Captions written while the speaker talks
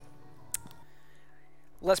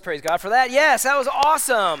Let's praise God for that. Yes, that was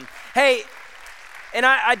awesome. Hey, and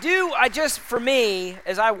for me,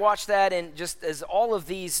 as I watched that and just as all of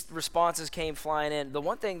these responses came flying in, the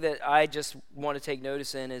one thing that I just want to take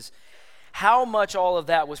notice in is how much all of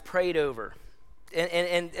that was prayed over.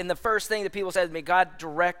 And the first thing that people said to me, God,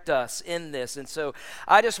 direct us in this. And so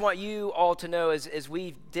I just want you all to know as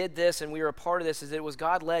we did this and we were a part of this, is that it was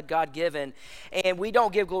God-led, God-given. And we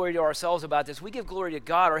don't give glory to ourselves about this. We give glory to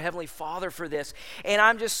God, our Heavenly Father, for this. And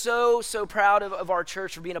I'm just so proud of our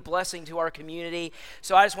church for being a blessing to our community.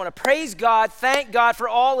 So I just want to praise God, thank God for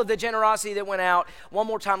all of the generosity that went out. One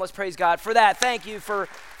more time, let's praise God for that. Thank you for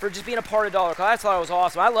just being a part of Dollar Call. I thought it was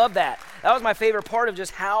awesome. I love that. That was my favorite part of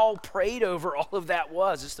just how prayed over all of that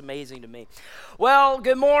was. Just amazing to me. Well,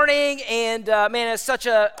 good morning, and man, it's such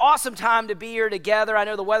an awesome time to be here together. I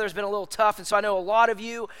know the weather's been a little tough, and so I know a lot of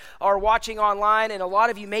you are watching online, and a lot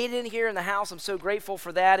of you made it in here in the house. I'm so grateful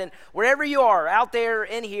for that, and wherever you are, out there,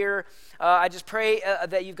 in here, I just pray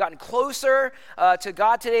that you've gotten closer to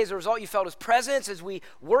God today. As a result, you felt His presence as we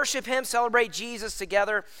worship Him, celebrate Jesus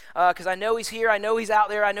together, because I know He's here, I know He's out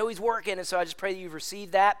there, I know He's working, and so I just pray that you've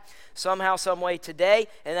received that somehow, some way today,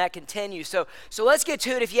 and that continues. So let's get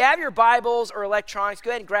to it. If you have your Bibles or electronics,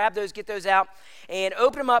 go ahead and grab those, get those out, and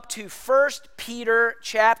open them up to 1 Peter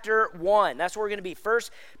chapter 1. That's where we're going to be, 1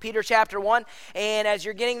 Peter chapter 1. And as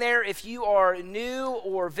you're getting there, if you are new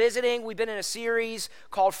or visiting, we've been in a series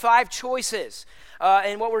called 5 Choices.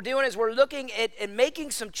 And what we're doing is we're looking at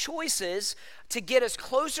making some choices to get us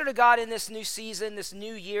closer to God in this new season, this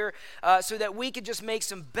new year, so that we could just make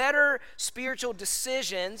some better spiritual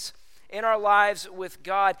decisions in our lives with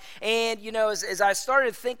God. And, you know, as I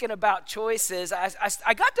started thinking about choices,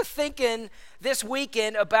 I got to thinking this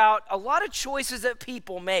weekend about a lot of choices that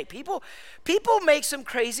people make. People make some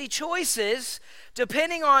crazy choices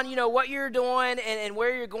depending on, you know, what you're doing and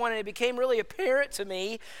where you're going. And it became really apparent to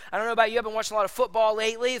me. I don't know about you, I've been watching a lot of football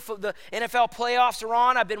lately. The NFL playoffs are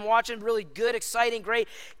on. I've been watching really good, exciting, great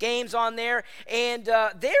games on there. And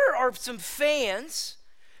there are some fans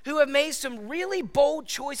who have made some really bold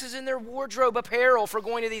choices in their wardrobe apparel for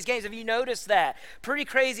going to these games. Have you noticed that? Pretty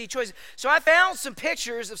crazy choices. So I found some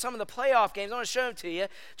pictures of some of the playoff games. I want to show them to you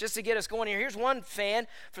just to get us going here. Here's one fan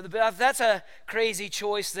for the Bills. That's a crazy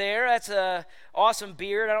choice there. That's a awesome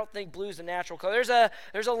beard. I don't think blue's a natural color.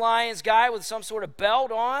 There's a Lions guy with some sort of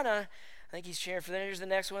belt on. I think he's cheering for them. Here's the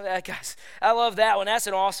next one. Guys, I love that one. That's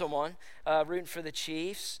an awesome one. Rooting for the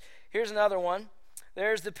Chiefs. Here's another one.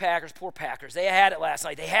 There's the Packers, poor Packers. They had it last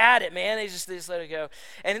night. They had it, man. They just let it go.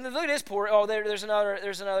 And look at this poor. Oh, there's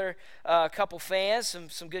another couple fans.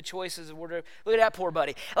 Some good choices of wardrobe. Look at that poor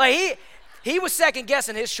buddy. Like he was second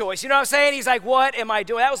guessing his choice. You know what I'm saying? He's like, what am I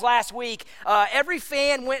doing? That was last week. Every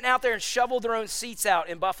fan went out there and shoveled their own seats out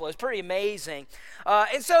in Buffalo. It's pretty amazing.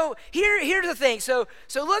 And so here's the thing. So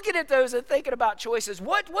looking at those and thinking about choices,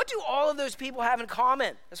 what do all of those people have in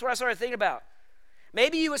common? That's what I started thinking about.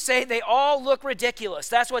 Maybe you would say they all look ridiculous.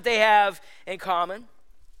 That's what they have in common.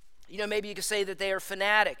 You know, maybe you could say that they are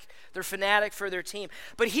fanatic. They're fanatic for their team.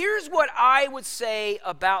 But here's what I would say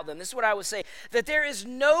about them. This is what I would say, that there is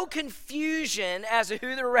no confusion as to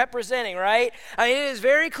who they're representing, right? I mean, it is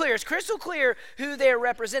very clear. It's crystal clear who they're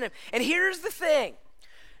representing. And here's the thing.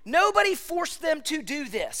 Nobody forced them to do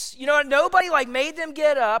this. You know, nobody made them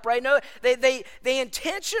get up, right? No, they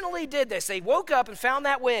intentionally did this. They woke up and found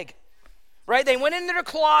that wig. Right? They went into their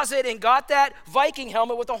closet and got that Viking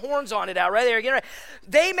helmet with the horns on it out right there.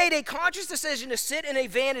 They made a conscious decision to sit in a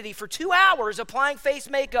vanity for 2 hours applying face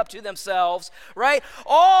makeup to themselves, right?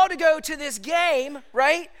 All to go to this game,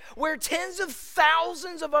 right? Where tens of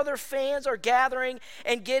thousands of other fans are gathering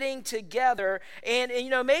and getting together. And you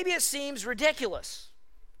know, maybe it seems ridiculous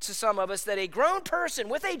to some of us that a grown person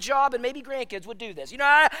with a job and maybe grandkids would do this. You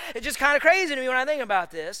know, it's just kind of crazy to me when I think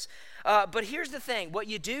about this. But here's the thing. What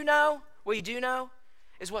you do know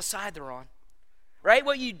is what side they're on, right?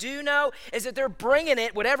 What you do know is that they're bringing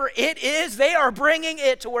it, whatever it is, they are bringing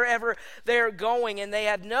it to wherever they're going. And they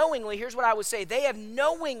have knowingly, here's what I would say, they have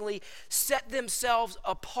knowingly set themselves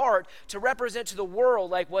apart to represent to the world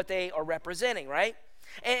like what they are representing, right?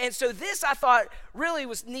 And so this, I thought, really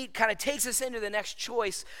was neat, kind of takes us into the next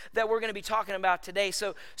choice that we're going to be talking about today.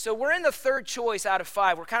 So we're in the third choice out of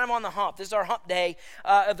 5. We're kind of on the hump. This is our hump day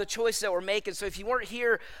of the choices that we're making. So if you weren't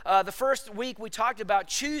here the first week, we talked about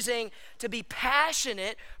choosing to be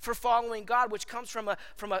passionate for following God, which comes from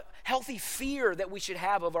a healthy fear that we should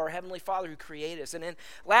have of our Heavenly Father who created us. And then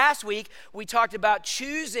last week, we talked about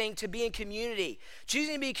choosing to be in community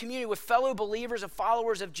with fellow believers and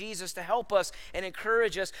followers of Jesus to help us and encourage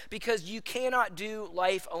encourage us because you cannot do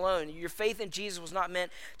life alone. Your faith in Jesus was not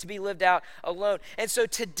meant to be lived out alone. And so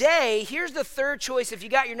today, here's the third choice. If you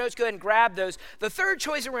got your notes, go ahead and grab those. The third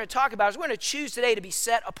choice that we're going to talk about is we're going to choose today to be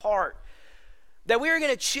set apart. That we are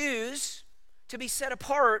going to choose to be set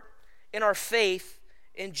apart in our faith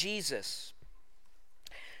in Jesus.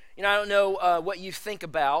 You know, I don't know what you think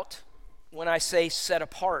about when I say set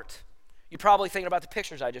apart. You're probably thinking about the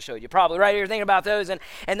pictures I just showed you. Probably, right? You're thinking about those, and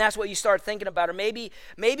that's what you start thinking about. Or maybe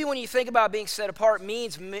when you think about being set apart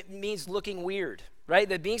means looking weird, right?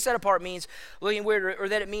 That being set apart means looking weird, or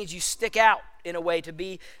that it means you stick out in a way to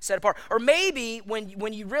be set apart. Or maybe when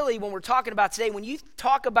we're talking about today, when you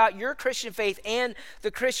talk about your Christian faith and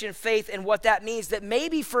the Christian faith and what that means, that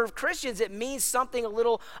maybe for Christians it means something a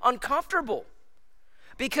little uncomfortable.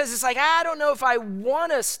 Because it's like, I don't know if I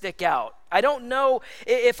want to stick out. I don't know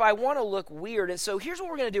if I want to look weird. And so here's what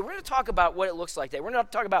we're going to do. We're going to talk about what it looks like today. We're going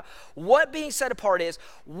to talk about what being set apart is,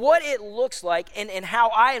 what it looks like, and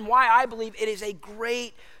how and why I believe it is a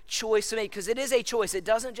great choice to make, because it is a choice. It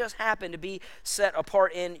doesn't just happen to be set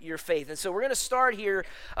apart in your faith. And so we're going to start here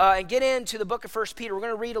and get into the book of 1 Peter. We're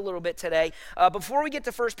going to read a little bit today. Before we get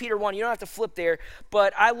to 1 Peter 1, you don't have to flip there,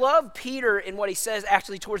 but I love Peter in what he says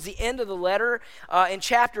actually towards the end of the letter in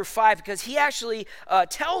chapter 5, because he actually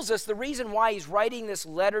tells us the reason why he's writing this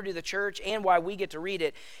letter to the church and why we get to read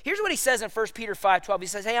it. Here's what he says in 1 Peter 5:12. He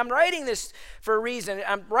says, hey, I'm writing this for a reason.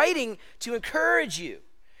 I'm writing to encourage you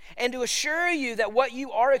and to assure you that what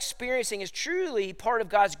you are experiencing is truly part of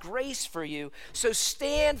God's grace for you. So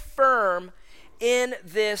stand firm in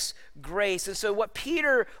this grace. And so what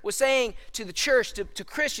Peter was saying to the church, to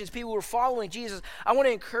Christians, people who are following Jesus, I want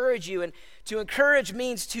to encourage you. And to encourage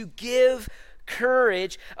means to give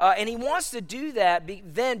courage, and he wants to do that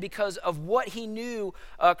because of what he knew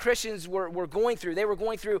Christians were going through. They were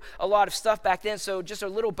going through a lot of stuff back then. So just a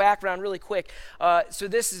little background really quick. So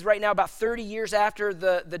this is right now about 30 years after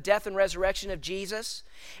the death and resurrection of Jesus.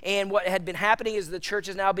 And what had been happening is the church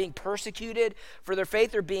is now being persecuted for their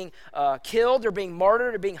faith. They're being killed, they're being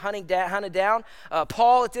martyred, they're being hunted down.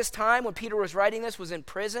 Paul at this time, when Peter was writing this, was in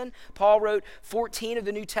prison. Paul wrote 14 of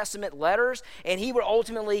the New Testament letters, and he would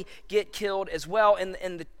ultimately get killed as well. And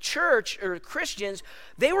the church, or Christians,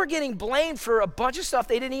 they were getting blamed for a bunch of stuff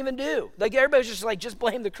they didn't even do. Like everybody was just like, just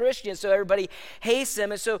blame the Christians, so everybody hates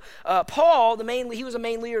them. And so Paul, he was a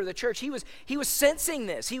main leader of the church. He was sensing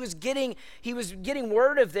this. He was getting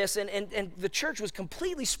word of this, and the church was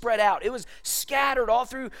completely spread out. It was scattered all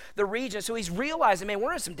through the region. So he's realizing, man,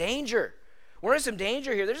 we're in some danger. We're in some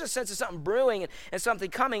danger here. There's a sense of something brewing and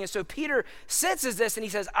something coming. And so Peter senses this, and he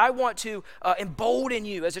says, I want to embolden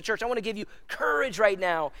you as a church. I want to give you courage right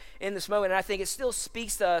now in this moment. And I think it still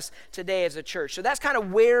speaks to us today as a church. So that's kind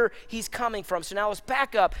of where he's coming from. So now let's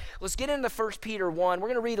back up. Let's get into 1 Peter 1. We're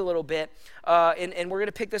going to read a little bit, and we're going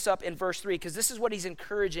to pick this up in verse 3, because this is what he's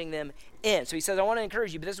encouraging them in. So he says, I want to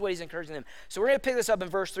encourage you, but this is what he's encouraging them. So we're going to pick this up in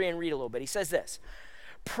verse 3 and read a little bit. He says this.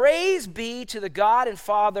 Praise be to the God and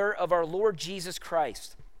Father of our Lord Jesus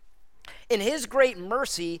Christ. In his great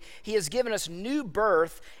mercy, he has given us new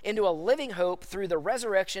birth into a living hope through the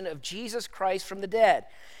resurrection of Jesus Christ from the dead,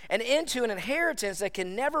 and into an inheritance that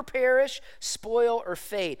can never perish, spoil, or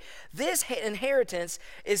fade. This inheritance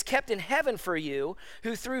is kept in heaven for you,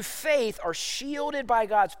 who through faith are shielded by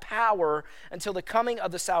God's power until the coming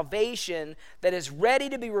of the salvation that is ready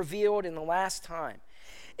to be revealed in the last time.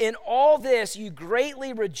 In all this you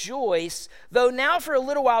greatly rejoice, though now for a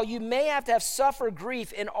little while you may have to suffer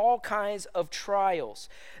grief in all kinds of trials.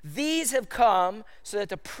 These have come so that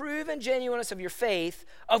the proven genuineness of your faith,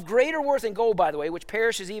 of greater worth than gold, by the way, which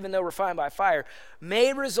perishes even though refined by fire,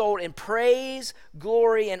 may result in praise,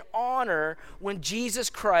 glory, and honor when Jesus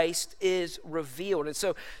Christ is revealed. And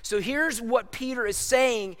so here's what Peter is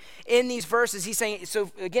saying in these verses. He's saying, so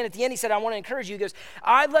again, at the end, he said, I want to encourage you. He goes,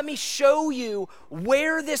 let me show you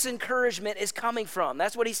where this encouragement is coming from.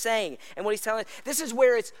 That's what he's saying. And what he's telling, this is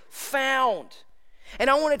where it's found. And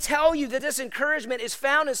I want to tell you that this encouragement is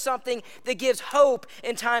found in something that gives hope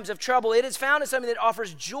in times of trouble. It is found in something that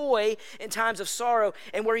offers joy in times of sorrow,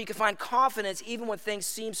 and where you can find confidence even when things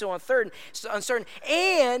seem so uncertain.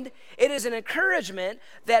 And it is an encouragement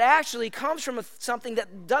that actually comes from something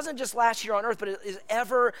that doesn't just last here on earth, but it is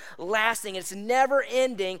everlasting. It's never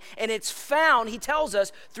ending, and it's found, he tells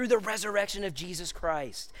us, through the resurrection of Jesus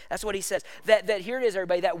Christ. That's what he says. That here it is,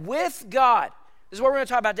 everybody, that with God, this is what we're going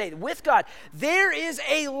to talk about today. With God, there is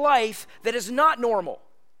a life that is not normal.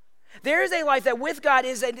 There is a life that with God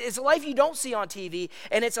is a life you don't see on TV,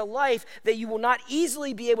 and it's a life that you will not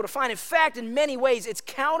easily be able to find. In fact, in many ways, it's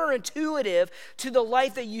counterintuitive to the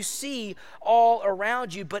life that you see all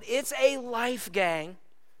around you. But it's a life, gang,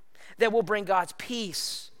 that will bring God's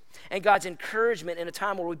peace and God's encouragement in a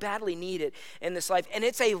time where we badly need it in this life. And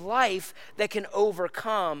it's a life that can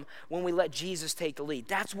overcome when we let Jesus take the lead.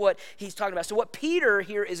 That's what he's talking about. So what Peter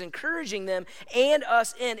here is encouraging them and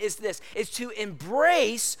us in is this, is to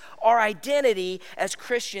embrace our identity as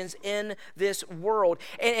Christians in this world.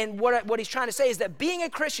 And what he's trying to say is that being a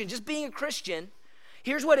Christian, just being a Christian,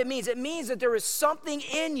 here's what it means. It means that there is something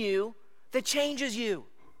in you that changes you.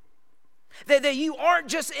 That you aren't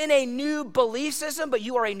just in a new belief system, but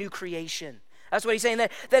you are a new creation. That's what he's saying,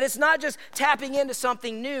 that it's not just tapping into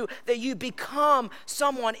something new, that you become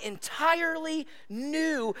someone entirely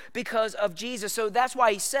new because of Jesus. So that's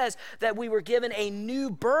why he says that we were given a new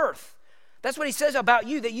birth. That's what he says about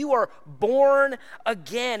you, that you are born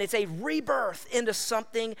again. It's a rebirth into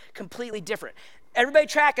something completely different. Everybody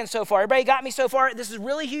tracking so far? Everybody got me so far? This is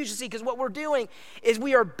really huge to see, because what we're doing is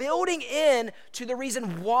we are building in to the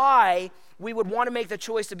reason why we would want to make the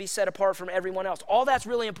choice to be set apart from everyone else. All that's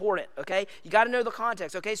really important, okay? You got to know the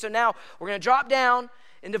context, okay? So now we're going to drop down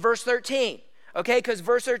into verse 13, okay? Because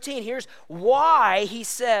verse 13, here's why he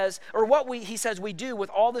says, or what he says we do with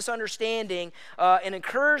all this understanding and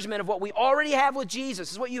encouragement of what we already have with Jesus.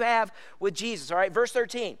 This is what you have with Jesus, all right? Verse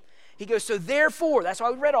 13, he goes, so therefore, that's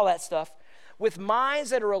why we read all that stuff, with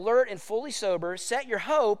minds that are alert and fully sober, set your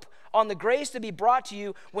hope on the grace to be brought to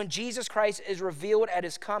you when Jesus Christ is revealed at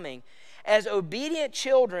his coming. As obedient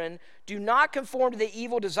children, do not conform to the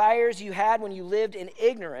evil desires you had when you lived in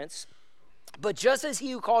ignorance, but just as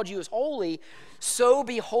he who called you is holy, so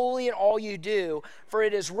be holy in all you do. For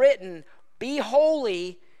it is written, be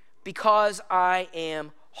holy because I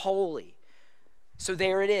am holy. So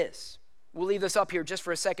there it is. We'll leave this up here just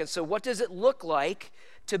for a second. So what does it look like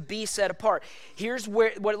to be set apart? Here's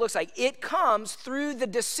what it looks like. It comes through the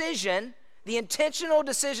decision, the intentional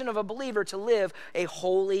decision of a believer to live a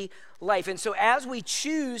holy life. And so as we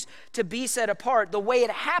choose to be set apart, the way it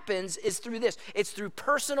happens is through this. It's through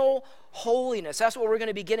personal holiness. That's what we're going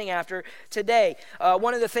to be getting after today.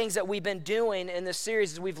 One of the things that we've been doing in this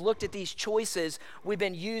series is we've looked at these choices. We've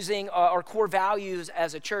been using our core values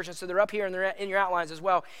as a church, and so they're up here and they're in your outlines as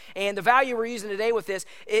well. And the value we're using today with this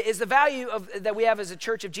is the value that we have as a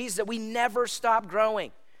church of Jesus, that we never stop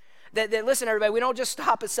growing. That listen, everybody, we don't just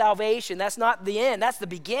stop at salvation. That's not the end. That's the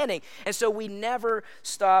beginning. And so we never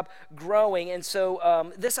stop growing. And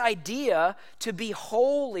so this idea to be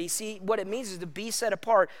holy, see, what it means is to be set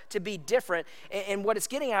apart, to be different. And what it's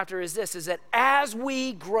getting after is this, is that as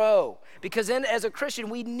we grow, because then as a Christian,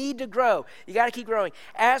 we need to grow. You got to keep growing.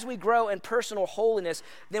 As we grow in personal holiness,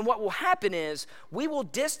 then what will happen is we will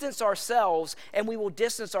distance ourselves and we will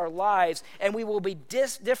distance our lives, and we will be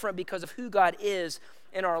different because of who God is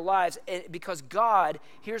in our lives, because God,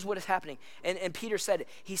 here's what is happening, and Peter said it,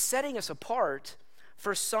 he's setting us apart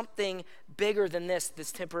for something bigger than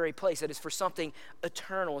this temporary place, that is for something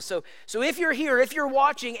eternal. So if you're here, if you're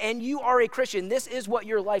watching and you are a Christian, this is what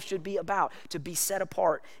your life should be about, to be set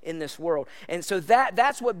apart in this world. And so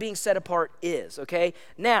that's what being set apart is, okay?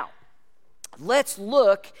 Now, let's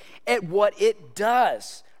look at what it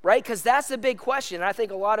does, right? Because that's the big question, and I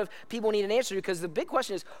think a lot of people need an answer, because the big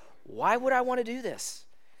question is, why would I want to do this?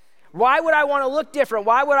 Why would I want to look different?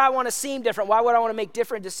 Why would I want to seem different? Why would I want to make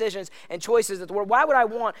different decisions and choices at the world? Why would I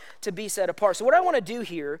want to be set apart? So what I want to do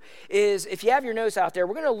here is, if you have your notes out there,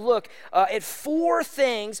 we're going to look at 4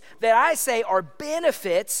 things that I say are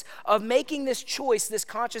benefits of making this choice, this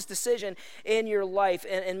conscious decision in your life,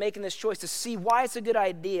 and making this choice to see why it's a good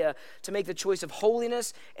idea to make the choice of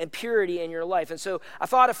holiness and purity in your life. And so I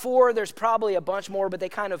thought of 4. There's probably a bunch more, but they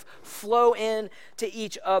kind of flow in to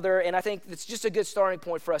each other, and I think it's just a good starting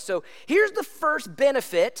point for us. So here's the first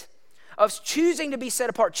benefit of choosing to be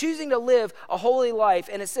set apart, choosing to live a holy life,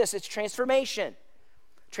 and it's this, it's transformation.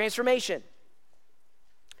 Transformation.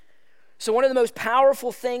 So one of the most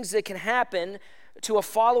powerful things that can happen to a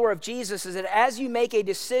follower of Jesus is that as you make a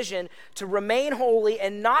decision to remain holy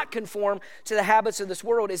and not conform to the habits of this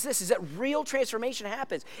world, is that real transformation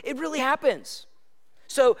happens. It really happens.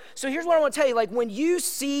 So here's what I want to tell you, like when you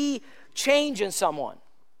see change in someone,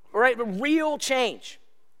 right, real change,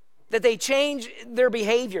 that they change their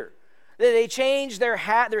behavior, that they change their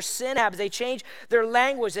sin habits, they change their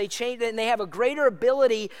language, they change, and they have a greater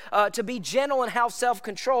ability to be gentle and have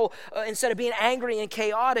self-control instead of being angry and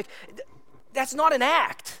chaotic. That's not an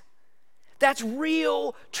act. That's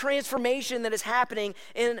real transformation that is happening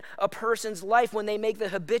in a person's life when they make the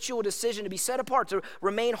habitual decision to be set apart, to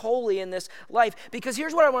remain holy in this life. Because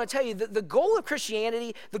here's what I want to tell you, the goal of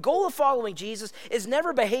Christianity, the goal of following Jesus is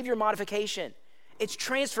never behavior modification. It's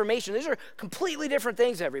transformation. These are completely different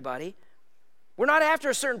things, everybody. We're not after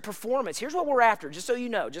a certain performance. Here's what we're after, just so you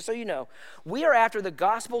know. We are after the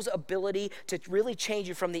gospel's ability to really change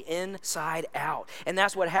you from the inside out. And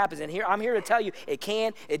that's what happens. And here, I'm here to tell you, it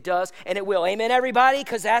can, it does, and it will. Amen, everybody?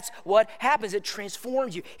 Because that's what happens. It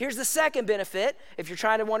transforms you. Here's the second benefit, if you're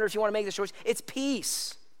trying to wonder if you want to make this choice, it's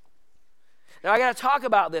peace. Now, I got to talk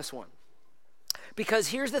about this one. Because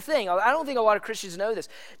here's the thing, I don't think a lot of Christians know this.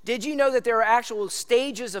 Did you know that there are actual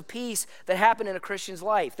stages of peace that happen in a Christian's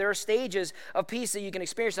life? There are stages of peace that you can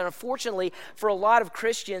experience. And unfortunately, for a lot of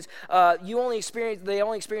Christians, they only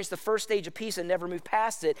experience the first stage of peace and never move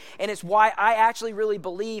past it. And it's why I actually really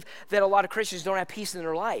believe that a lot of Christians don't have peace in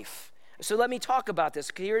their life. So let me talk about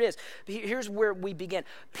this. Here it is. Here's where we begin.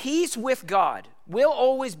 Peace with God will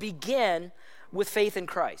always begin with faith in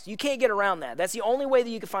Christ. You can't get around that. That's the only way that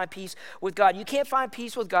you can find peace with God. You can't find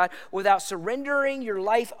peace with God without surrendering your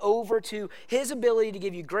life over to his ability to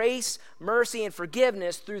give you grace, mercy, and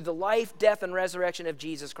forgiveness through the life, death, and resurrection of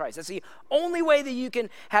Jesus Christ. That's the only way that you can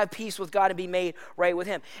have peace with God and be made right with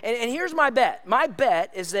him. And here's my bet. My bet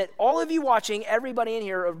is that all of you watching, everybody in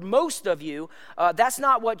here, or most of you, that's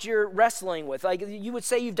not what you're wrestling with. Like, you would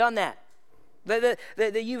say you've done that.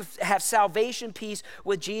 That you have salvation peace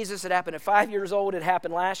with Jesus. It happened at 5 years old. It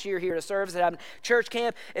happened last year here at a service. It happened at church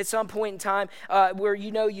camp at some point in time where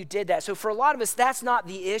you know you did that. So for a lot of us, that's not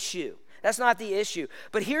the issue. That's not the issue.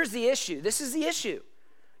 But here's the issue. This is the issue.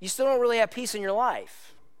 You still don't really have peace in your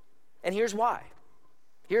life. And here's why.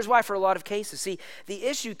 Here's why for a lot of cases. See, the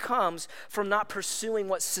issue comes from not pursuing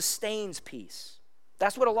what sustains peace.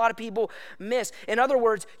 That's what a lot of people miss. In other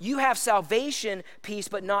words, you have salvation peace,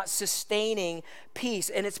 but not sustaining peace.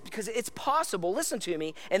 And it's because it's possible, listen to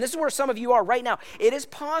me, and this is where some of you are right now. It is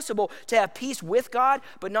possible to have peace with God,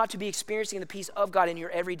 but not to be experiencing the peace of God in your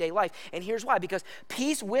everyday life. And here's why. Because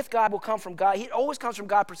peace with God will come from God. It always comes from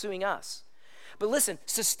God pursuing us. But listen,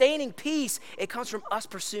 sustaining peace, it comes from us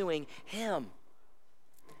pursuing him.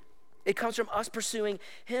 It comes from us pursuing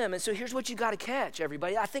him. And so here's what you got to catch,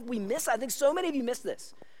 everybody. I think so many of you miss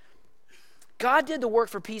this. God did the work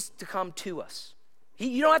for peace to come to us.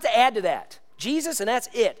 You don't have to add to that. Jesus, and that's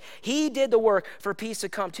it. He did the work for peace to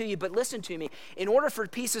come to you. But listen to me. In order for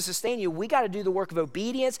peace to sustain you, we got to do the work of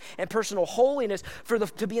obedience and personal holiness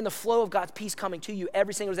to be in the flow of God's peace coming to you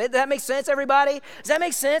every single day. Does that make sense, everybody? Does that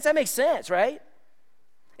make sense? That makes sense, right?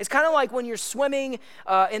 It's kind of like when you're swimming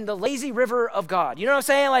in the lazy river of God. You know what I'm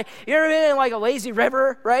saying? Like, you ever been in like a lazy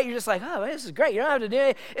river, right? You're just like, oh, man, this is great. You don't have to do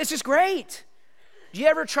it. It's just great. Do you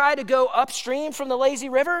ever try to go upstream from the lazy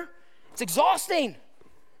river? It's exhausting,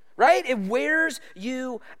 right? It wears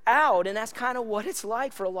you out, and that's kind of what it's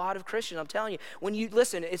like for a lot of Christians. I'm telling you, when you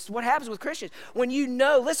listen, it's what happens with Christians. When you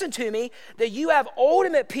know, listen to me, that you have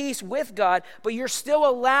ultimate peace with God, but you're still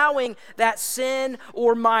allowing that sin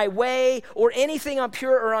or my way or anything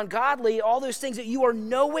impure or ungodly, all those things that you are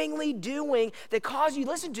knowingly doing that cause you,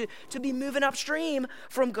 listen to be moving upstream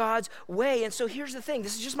from God's way. And so here's the thing.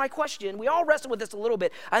 This is just my question. We all wrestle with this a little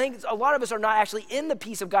bit. I think a lot of us are not actually in the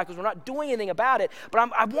peace of God because we're not doing anything about it,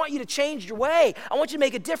 but I want you to change your way. I want you to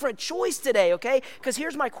make a different choice today, okay? Because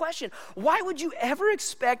here's my question. Why would you ever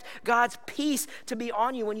expect God's peace to be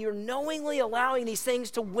on you when you're knowingly allowing these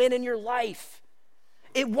things to win in your life?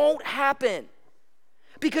 It won't happen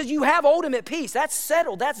because you have ultimate peace. That's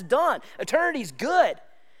settled. That's done. Eternity's good.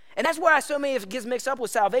 And that's why so many of it gets mixed up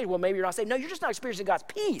with salvation. Well, maybe you're not saved. No, you're just not experiencing God's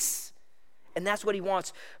peace. And that's what he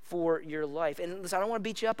wants for your life. And listen, I don't want to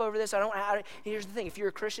beat you up over this. Here's the thing. If you're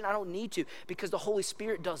a Christian, I don't need to because the Holy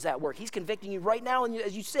Spirit does that work. He's convicting you right now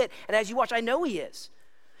as you sit and as you watch. I know he is.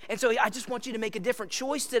 And so I just want you to make a different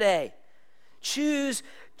choice today. Choose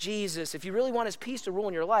Jesus. If you really want his peace to rule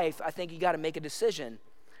in your life, I think you got to make a decision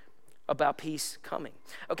about peace coming.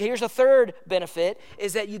 Okay, here's a third benefit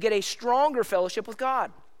is that you get a stronger fellowship with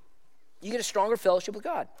God. You get a stronger fellowship with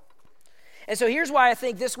God. And so here's why I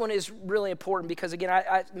think this one is really important because, again,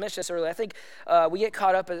 I mentioned this earlier. I think we get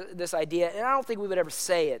caught up in this idea, and I don't think we would ever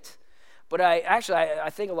say it, but I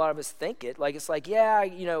think a lot of us think it. Like, it's like, yeah,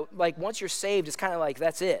 you know, like once you're saved, it's kind of like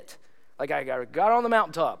that's it. Like I got on the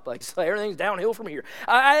mountaintop. Like everything's downhill from here.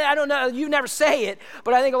 I don't know. You never say it,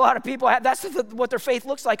 but I think a lot of people have. That's what their faith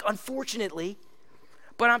looks like, unfortunately.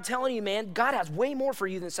 But I'm telling you, man, God has way more for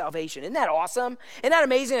you than salvation. Isn't that awesome? Isn't that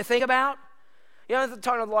amazing to think about? You know, I'm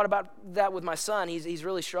talking a lot about that with my son. He's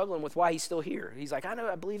really struggling with why he's still here. He's like,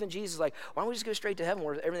 I believe in Jesus. Like, why don't we just go straight to heaven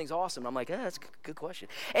where everything's awesome? I'm like, that's a good question.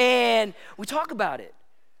 And we talk about it.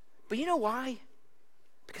 But you know why?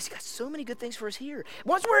 Because he got so many good things for us here.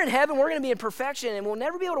 Once we're in heaven, we're going to be in perfection, and we'll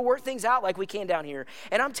never be able to work things out like we can down here.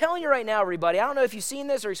 And I'm telling you right now, everybody, I don't know if you've seen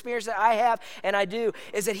this or experienced it. I have, and I do,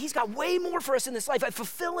 is that he's got way more for us in this life, a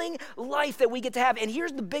fulfilling life that we get to have. And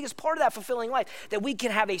here's the biggest part of that fulfilling life, that we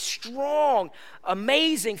can have a strong,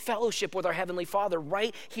 amazing fellowship with our Heavenly Father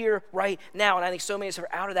right here, right now. And I think so many of us are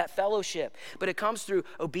out of that fellowship. But it comes through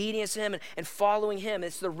obedience to him and following him.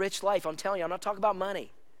 It's the rich life. I'm telling you, I'm not talking about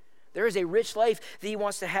money. There is a rich life that he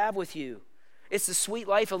wants to have with you. It's the sweet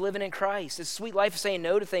life of living in Christ. It's the sweet life of saying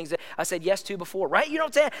no to things that I said yes to before, right? You know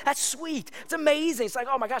what I'm saying? That's sweet. It's amazing. It's like,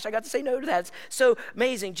 oh my gosh, I got to say no to that. It's so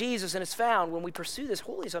amazing. Jesus, and it's found when we pursue this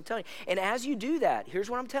holiness, I'm telling you. And as you do that, here's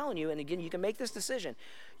what I'm telling you, and again, you can make this decision.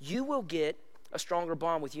 You will get a stronger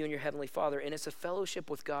bond with you and your Heavenly Father, and it's a fellowship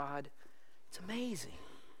with God. It's amazing.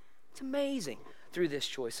 It's amazing. Through this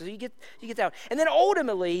choice. So you get that. And then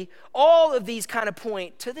ultimately, all of these kind of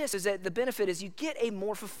point to this, is that the benefit is you get a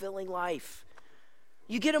more fulfilling life.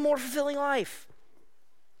 You get a more fulfilling life.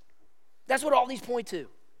 That's what all these point to.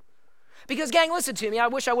 Because gang, listen to me. I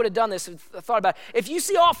wish I would have done this and thought about it. If you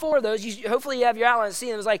see all four of those, hopefully you have your outline and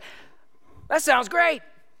see them. It's like, that sounds great.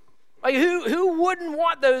 Like who wouldn't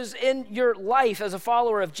want those in your life as a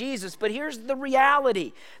follower of Jesus? But here's the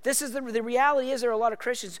reality. This is the reality is there are a lot of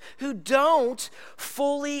Christians who don't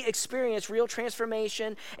fully experience real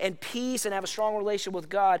transformation and peace and have a strong relationship with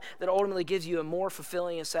God that ultimately gives you a more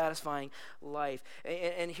fulfilling and satisfying life.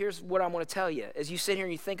 And here's what I want to tell you. As you sit here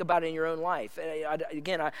and you think about it in your own life,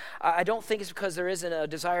 I don't think it's because there isn't a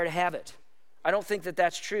desire to have it. I don't think that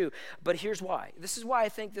that's true. But here's why. This is why I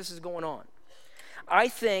think this is going on. I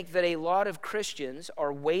think that a lot of Christians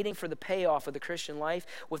are waiting for the payoff of the Christian life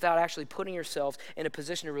without actually putting yourselves in a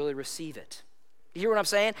position to really receive it. You hear what I'm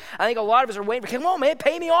saying? I think a lot of us are waiting for, come on, man,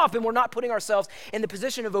 pay me off. And we're not putting ourselves in the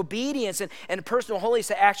position of obedience and personal holiness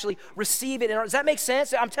to actually receive it. Does that make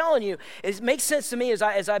sense? I'm telling you, it makes sense to me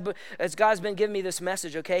as God's been giving me this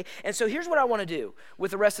message, okay? And so here's what I want to do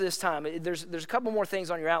with the rest of this time. There's a couple more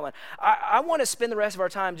things on your outline. I want to spend the rest of our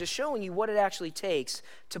time just showing you what it actually takes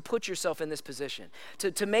to put yourself in this position,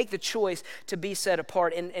 to make the choice to be set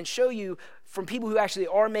apart and show you from people who actually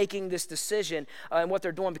are making this decision and what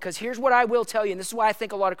they're doing. Because here's what I will tell you, and this is why I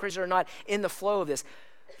think a lot of Christians are not in the flow of this.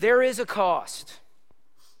 There is a cost.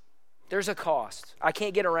 There's a cost. I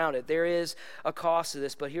can't get around it. There is a cost to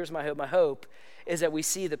this, but here's my hope. My hope is that we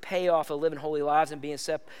see the payoff of living holy lives and being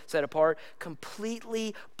set apart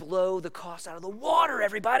completely blow the cost out of the water,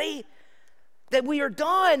 everybody. That we are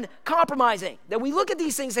done compromising. That we look at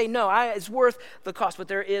these things and say, no, it's worth the cost, but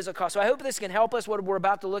there is a cost. So I hope this can help us, what we're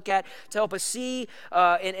about to look at, to help us see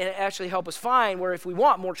and actually help us find where if we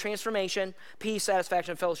want more transformation, peace,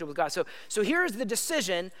 satisfaction, and fellowship with God. So here's the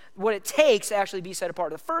decision, what it takes to actually be set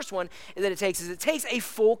apart. The first one that it takes a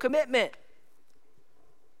full commitment.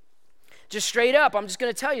 Just straight up, I'm just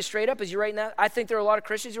going to tell you straight up as you're right now, I think there are a lot of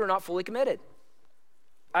Christians who are not fully committed.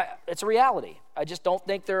 It's a reality. I just don't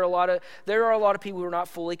think there are a lot of people who are not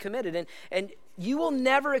fully committed, and you will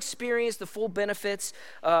never experience the full benefits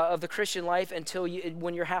of the Christian life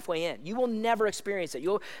when you're halfway in. You will never experience it.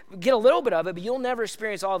 You'll get a little bit of it, but you'll never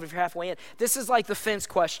experience all of it if you're halfway in. This is like the fence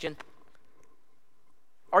question.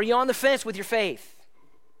 Are you on the fence with your faith,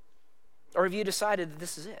 or have you decided that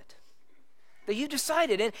this is it? That you've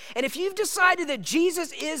decided, and if you've decided that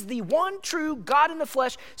Jesus is the one true God in the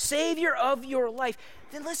flesh, Savior of your life,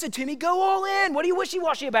 then listen to me, go all in. What are you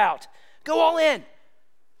wishy-washy about? Go all in.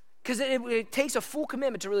 Because it takes a full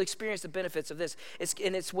commitment to really experience the benefits of this.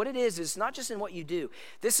 It's what it is. It's not just in what you do.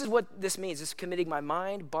 This is what this means. It's committing my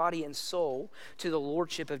mind, body, and soul to the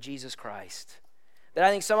lordship of Jesus Christ. That I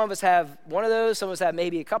think some of us have one of those, some of us have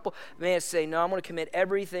maybe a couple. May I say, no, I'm going to commit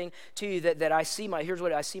everything to you that I see here's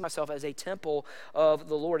what I see myself as a temple of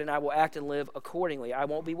the Lord, and I will act and live accordingly. I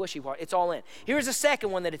won't be wishy-washy. It's all in. Here's the second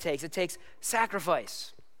one that it takes. It takes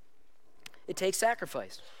sacrifice. It takes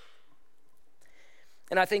sacrifice.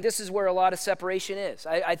 And I think this is where a lot of separation is.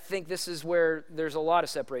 I think this is where there's a lot of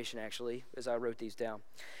separation, actually, as I wrote these down.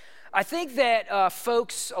 I think that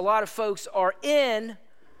a lot of folks are in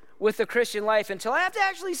with the Christian life until I have to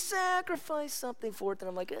actually sacrifice something for it, then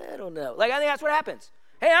I'm like, I don't know. Like, I think that's what happens.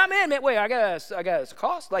 Hey, I'm in, man. Wait, I got a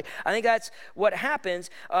cost. Like, I think that's what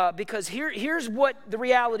happens because here's what the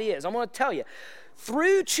reality is. I'm going to tell you.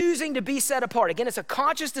 Through choosing to be set apart, again, it's a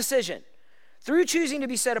conscious decision. Through choosing to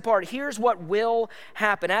be set apart, here's what will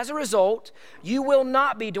happen. As a result, you will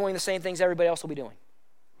not be doing the same things everybody else will be doing.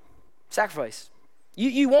 Sacrifice.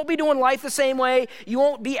 You won't be doing life the same way. You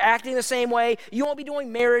won't be acting the same way. You won't be doing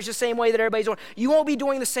marriage the same way that everybody's doing. You won't be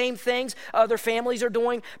doing the same things other families are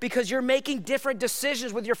doing because you're making different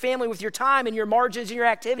decisions with your family, with your time and your margins and your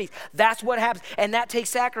activities. That's what happens. And that takes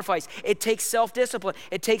sacrifice. It takes self-discipline.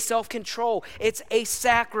 It takes self-control. It's a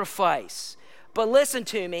sacrifice. But listen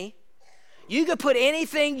to me. You could put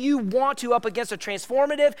anything you want to up against a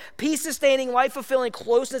transformative, peace-sustaining, life-fulfilling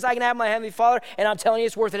closeness I can have with my Heavenly Father, and I'm telling you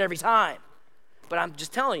it's worth it every time. But I'm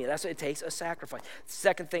just telling you, that's what it takes, a sacrifice.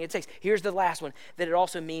 Second thing it takes, here's the last one, that it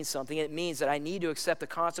also means something. It means that I need to accept the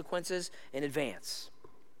consequences in advance.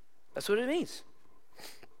 That's what it means.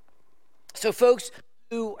 So folks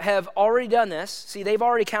who have already done this, see, they've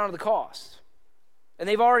already counted the cost. And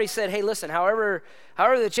they've already said, hey, listen, however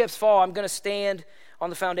the chips fall, I'm going to stand on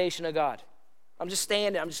the foundation of God. I'm just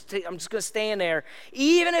going to stand there,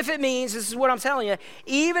 even if it means, this is what I'm telling you,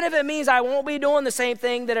 even if it means I won't be doing the same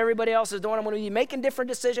thing that everybody else is doing. I'm going to be making different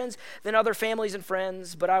decisions than other families and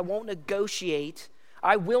friends, but I won't negotiate.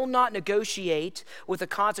 I will not negotiate with the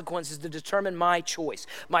consequences to determine my choice.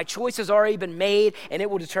 My choice has already been made, and it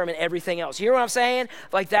will determine everything else. You hear what I'm saying?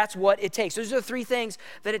 Like, that's what it takes. Those are the three things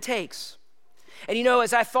that it takes. And you know,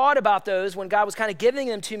 as I thought about those, when God was kind of giving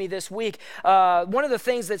them to me this week, one of the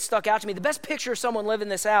things that stuck out to me, the best picture of someone living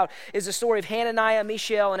this out is the story of Hananiah,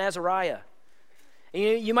 Mishael, and Azariah. And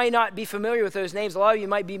you might not be familiar with those names. A lot of you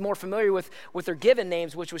might be more familiar with their given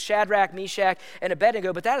names, which was Shadrach, Meshach, and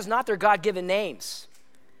Abednego, but that is not their God-given names.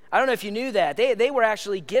 I don't know if you knew that. They were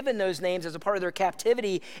actually given those names as a part of their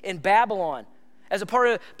captivity in Babylon, as a part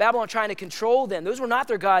of Babylon trying to control them. Those were not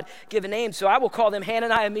their God-given names, so I will call them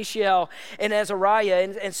Hananiah, Mishael, and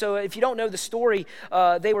Azariah. And so if you don't know the story,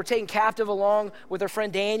 they were taken captive along with their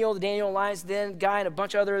friend Daniel, the Daniel Alliance Den guy, and a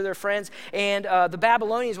bunch of other of their friends. And the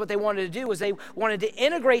Babylonians, what they wanted to do was they wanted to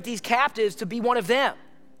integrate these captives to be one of them.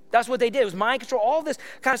 That's what they did. It was mind control, all this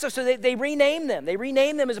kind of stuff. So they renamed them. They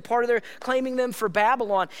renamed them as a part of their claiming them for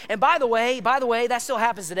Babylon. And by the way, that still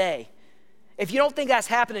happens today. If you don't think that's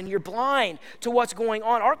happening, you're blind to what's going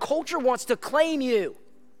on. Our culture wants to claim you.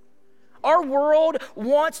 Our world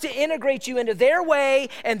wants to integrate you into their way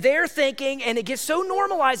and their thinking, and it gets so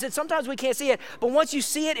normalized that sometimes we can't see it. But once you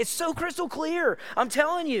see it, it's so crystal clear. I'm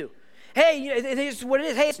telling you. Hey, it is what it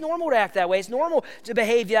is. Hey, it's normal to act that way. It's normal to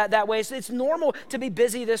behave that way. It's normal to be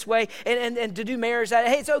busy this way and to do marriage that.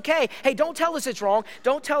 Hey, it's okay. Hey, don't tell us it's wrong.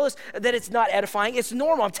 Don't tell us that it's not edifying. It's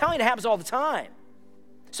normal. I'm telling you, it happens all the time.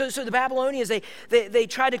 So the Babylonians, they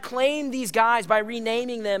tried to claim these guys by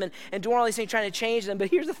renaming them and doing all these things, trying to change them. But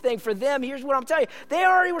here's the thing, for them, here's what I'm telling you. They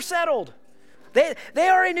already were settled. They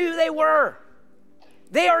already knew who they were.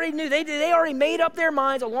 They already knew. They already made up their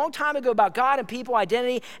minds a long time ago about God and people,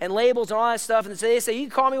 identity and labels and all that stuff. And so they say, you can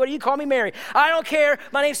call me what? You call me Mary. I don't care.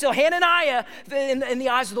 My name's still Hananiah in the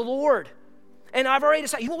eyes of the Lord. And I've already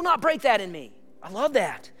decided, you will not break that in me. I love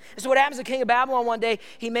that. And so what happens to the king of Babylon one day,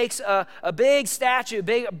 he makes a big statue,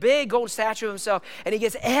 a big gold statue of himself, and he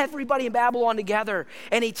gets everybody in Babylon together,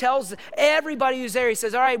 and he tells everybody who's there, he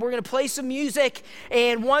says, all right, we're going to play some music,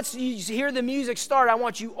 and once you hear the music start, I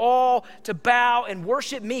want you all to bow and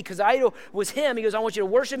worship me, because the idol was him. He goes, I want you to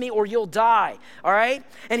worship me or you'll die, all right?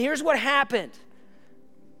 And here's what happened.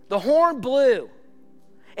 The horn blew,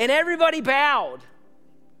 and everybody bowed,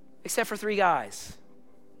 except for three guys.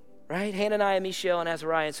 Right? Hananiah, Mishael, and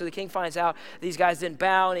Azariah. And so the king finds out these guys didn't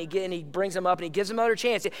bow, and he brings them up, and he gives them another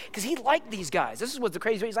chance. Because he liked these guys. This is what the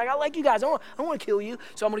crazy thing is. He's like, I like you guys. I don't want to kill you,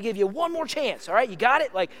 so I'm going to give you one more chance. All right? You got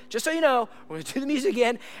it? Like, just so you know, we're going to do the music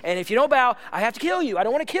again, and if you don't bow, I have to kill you. I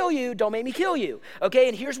don't want to kill you. Don't make me kill you. Okay?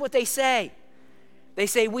 And here's what they say. They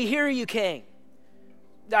say, we hear you, king.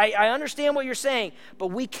 I understand what you're saying, but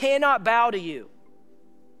we cannot bow to you.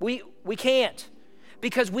 We can't.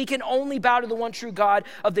 Because we can only bow to the one true God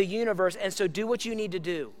of the universe, and so do what you need to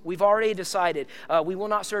do. We've already decided. We will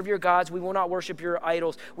not serve your gods. We will not worship your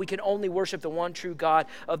idols. We can only worship the one true God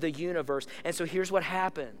of the universe. And so here's what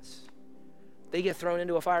happens. They get thrown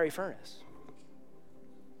into a fiery furnace.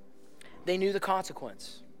 They knew the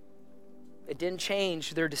consequence. It didn't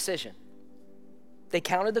change their decision. They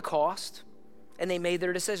counted the cost, and they made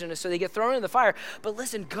their decision. And so they get thrown in the fire. But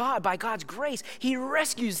listen, God, by God's grace, he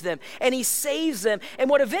rescues them and he saves them. And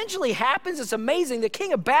what eventually happens, it's amazing. The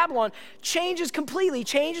king of Babylon changes completely,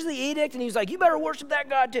 changes the edict, and he's like, you better worship that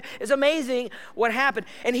God too. It's amazing what happened.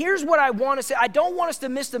 And here's what I want to say. I don't want us to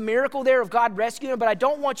miss the miracle there of God rescuing them, but I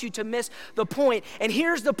don't want you to miss the point. And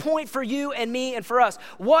here's the point for you and me and for us.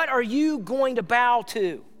 What are you going to bow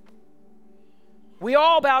to? We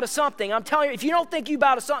all bow to something. I'm telling you, if you don't think you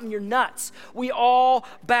bow to something, you're nuts. We all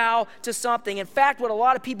bow to something. In fact, what a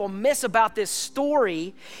lot of people miss about this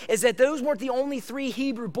story is that those weren't the only 3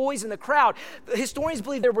 Hebrew boys in the crowd. Historians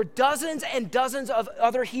believe there were dozens and dozens of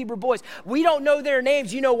other Hebrew boys. We don't know their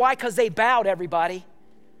names. You know why? Because they bowed, everybody.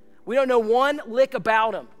 We don't know one lick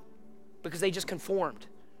about them because they just conformed.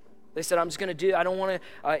 They said, I'm just going to do, I don't want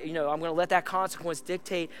to, I'm going to let that consequence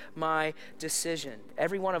dictate my decision.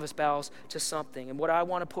 Every one of us bows to something. And what I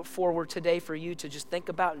want to put forward today for you to just think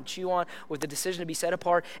about and chew on with the decision to be set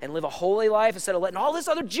apart and live a holy life instead of letting all this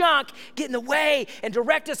other junk get in the way and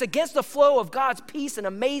direct us against the flow of God's peace and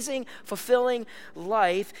amazing, fulfilling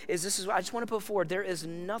life is this is what I just want to put forward. There is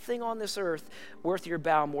nothing on this earth worth your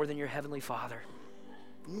bow more than your Heavenly Father.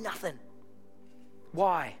 Nothing.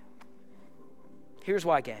 Why? Here's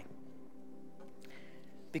why, gang.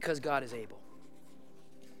 Because God is able.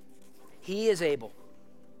 He is able.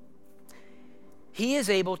 He is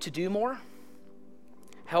able to do more,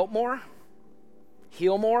 help more,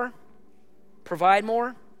 heal more, provide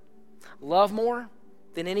more, love more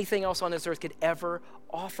than anything else on this earth could ever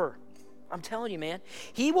offer. I'm telling you, man.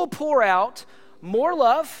 He will pour out more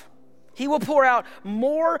love. He will pour out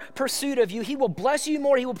more pursuit of you. He will bless you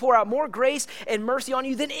more. He will pour out more grace and mercy on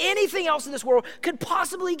you than anything else in this world could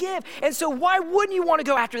possibly give. And so why wouldn't you want to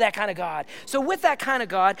go after that kind of God? So with that kind of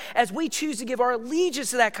God, as we choose to give our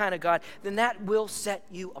allegiance to that kind of God, then that will set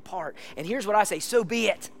you apart. And here's what I say, so be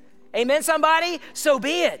it. Amen, somebody? So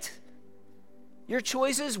be it. Your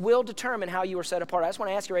choices will determine how you are set apart. I just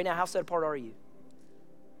want to ask you right now, how set apart are you?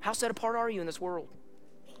 How set apart are you in this world?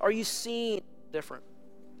 Are you seen different?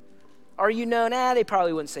 Are you known? They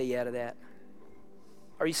probably wouldn't say yeah to that.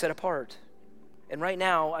 Are you set apart? And right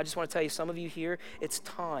now, I just want to tell you, some of you here, it's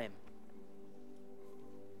time.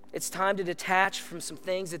 It's time to detach from some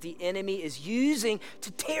things that the enemy is using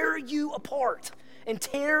to tear you apart and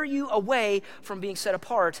tear you away from being set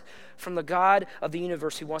apart from the God of the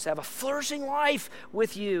universe who wants to have a flourishing life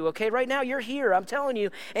with you, okay? Right now, you're here, I'm telling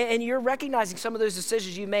you, and you're recognizing some of those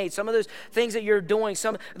decisions you made, some of those things that you're doing,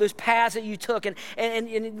 some of those paths that you took, and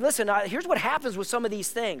listen, here's what happens with some of these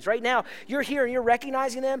things. Right now, you're here and you're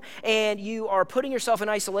recognizing them, and you are putting yourself in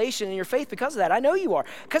isolation in your faith because of that. I know you are,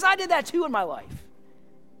 because I did that too in my life.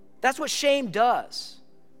 That's what shame does.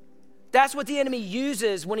 That's what the enemy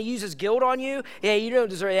uses when he uses guilt on you. Yeah, you don't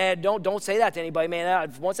deserve. Yeah, don't say that to anybody,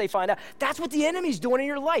 man. Once they find out, that's what the enemy's doing in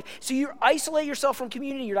your life. So you isolate yourself from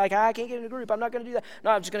community. You're like, I can't get in a group. I'm not going to do that.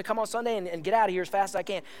 No, I'm just going to come on Sunday and get out of here as fast as I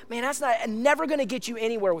can. Man, that's never going to get you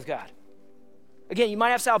anywhere with God. Again, you might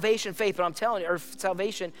have salvation faith, but I'm telling you, or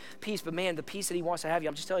salvation peace, but man, the peace that he wants to have you,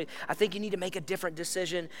 I'm just telling you, I think you need to make a different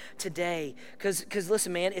decision today. Because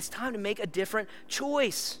listen, man, it's time to make a different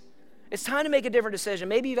choice. It's time to make a different decision.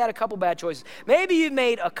 Maybe you've had a couple bad choices. Maybe you've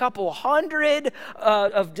made a couple hundred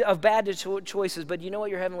of bad choices, but you know what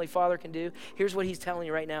your Heavenly Father can do? Here's what he's telling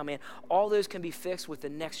you right now, man. All those can be fixed with the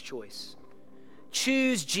next choice.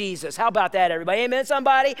 Choose Jesus. How about that, everybody? Amen,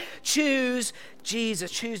 somebody? Choose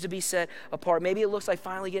Jesus. Choose to be set apart. Maybe it looks like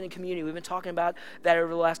finally getting community. We've been talking about that over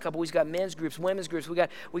the last couple weeks. We've got men's groups, women's groups.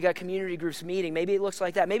 We got community groups meeting. Maybe it looks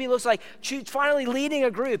like that. Maybe it looks like finally leading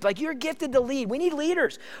a group. Like you're gifted to lead. We need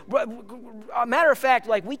leaders. A matter of fact,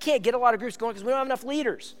 like we can't get a lot of groups going because we don't have enough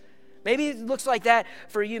leaders. Maybe it looks like that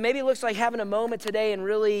for you. Maybe it looks like having a moment today and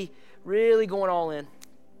really, really going all in.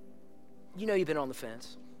 You know you've been on the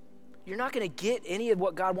fence. You're not going to get any of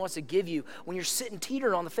what God wants to give you when you're sitting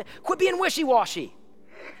teetering on the fence. Quit being wishy-washy.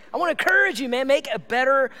 I want to encourage you, man, make a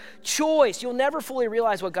better choice. You'll never fully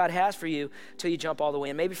realize what God has for you until you jump all the way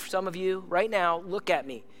in. Maybe for some of you, right now, look at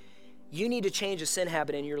me. You need to change a sin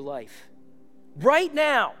habit in your life. Right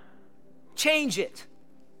now, change it.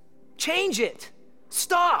 Change it.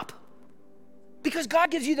 Stop. Because God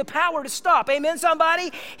gives you the power to stop. Amen,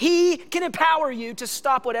 somebody? He can empower you to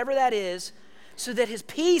stop whatever that is so that his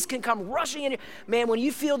peace can come rushing in. Man, when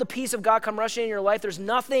you feel the peace of God come rushing in your life, there's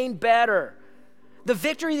nothing better. The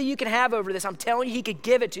victory that you can have over this, I'm telling you, he could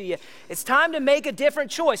give it to you. It's time to make a different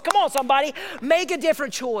choice. Come on, somebody. Make a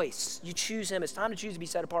different choice. You choose him. It's time to choose to be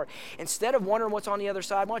set apart. Instead of wondering what's on the other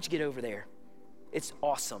side, why don't you get over there? It's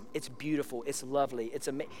awesome. It's beautiful. It's lovely.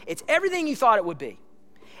 It's everything you thought it would be.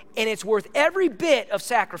 And it's worth every bit of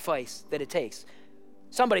sacrifice that it takes.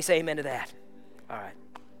 Somebody say amen to that. All right.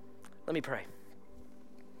 Let me pray.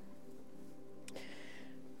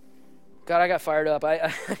 God, I got fired up.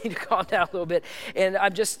 I need to calm down a little bit. And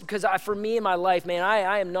I'm just, because for me in my life, man,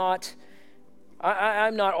 I'm not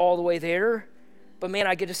all the way there. But man,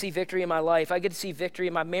 I get to see victory in my life. I get to see victory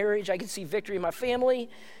in my marriage. I get to see victory in my family.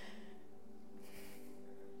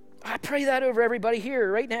 I pray that over everybody here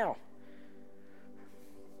right now.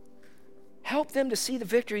 Help them to see the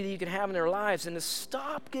victory that you can have in their lives and to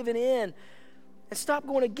stop giving in and stop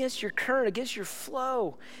going against your current, against your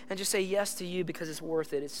flow, and just say yes to you because it's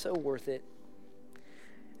worth it. It's so worth it.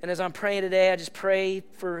 And as I'm praying today, I just pray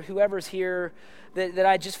for whoever's here that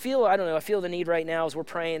I just feel, I feel the need right now as we're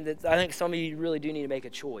praying that I think some of you really do need to make a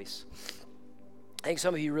choice. I think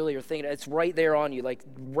some of you really are thinking, it's right there on you. Like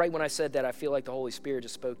right when I said that, I feel like the Holy Spirit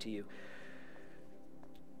just spoke to you.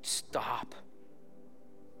 Stop.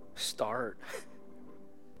 Start.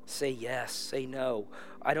 Say yes, say no.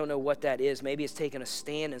 I don't know what that is. Maybe it's taking a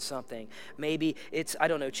stand in something. Maybe it's,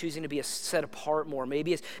 choosing to be set apart more.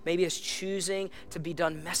 Maybe it's choosing to be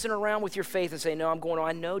done messing around with your faith and say, no,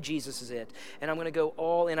 I know Jesus is it. And I'm going to go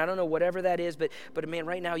all in. I don't know whatever that is, but man,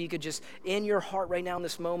 right now you could just, in your heart right now in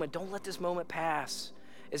this moment, don't let this moment pass.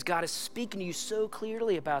 As God is speaking to you so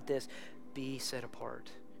clearly about this, be set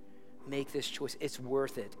apart. Make this choice. It's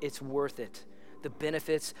worth it. It's worth it. The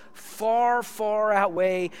benefits far, far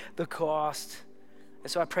outweigh the cost. And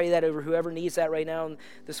so I pray that over whoever needs that right now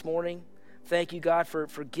this morning. Thank you, God, for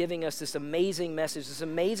giving us this amazing message, this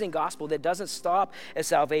amazing gospel that doesn't stop at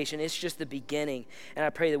salvation. It's just the beginning. And I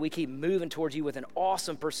pray that we keep moving towards you with an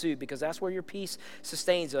awesome pursuit, because that's where your peace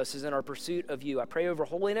sustains us, is in our pursuit of you. I pray over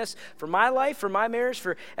holiness for my life, for my marriage,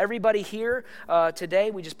 for everybody here today.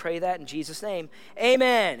 We just pray that in Jesus' name.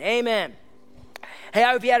 Amen. Amen. Hey,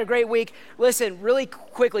 I hope you had a great week. Listen, really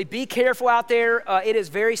quickly, be careful out there. It is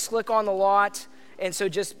very slick on the lot. And so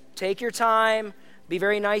just take your time, be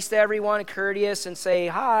very nice to everyone, courteous, and say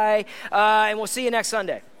hi. And we'll see you next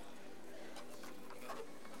Sunday.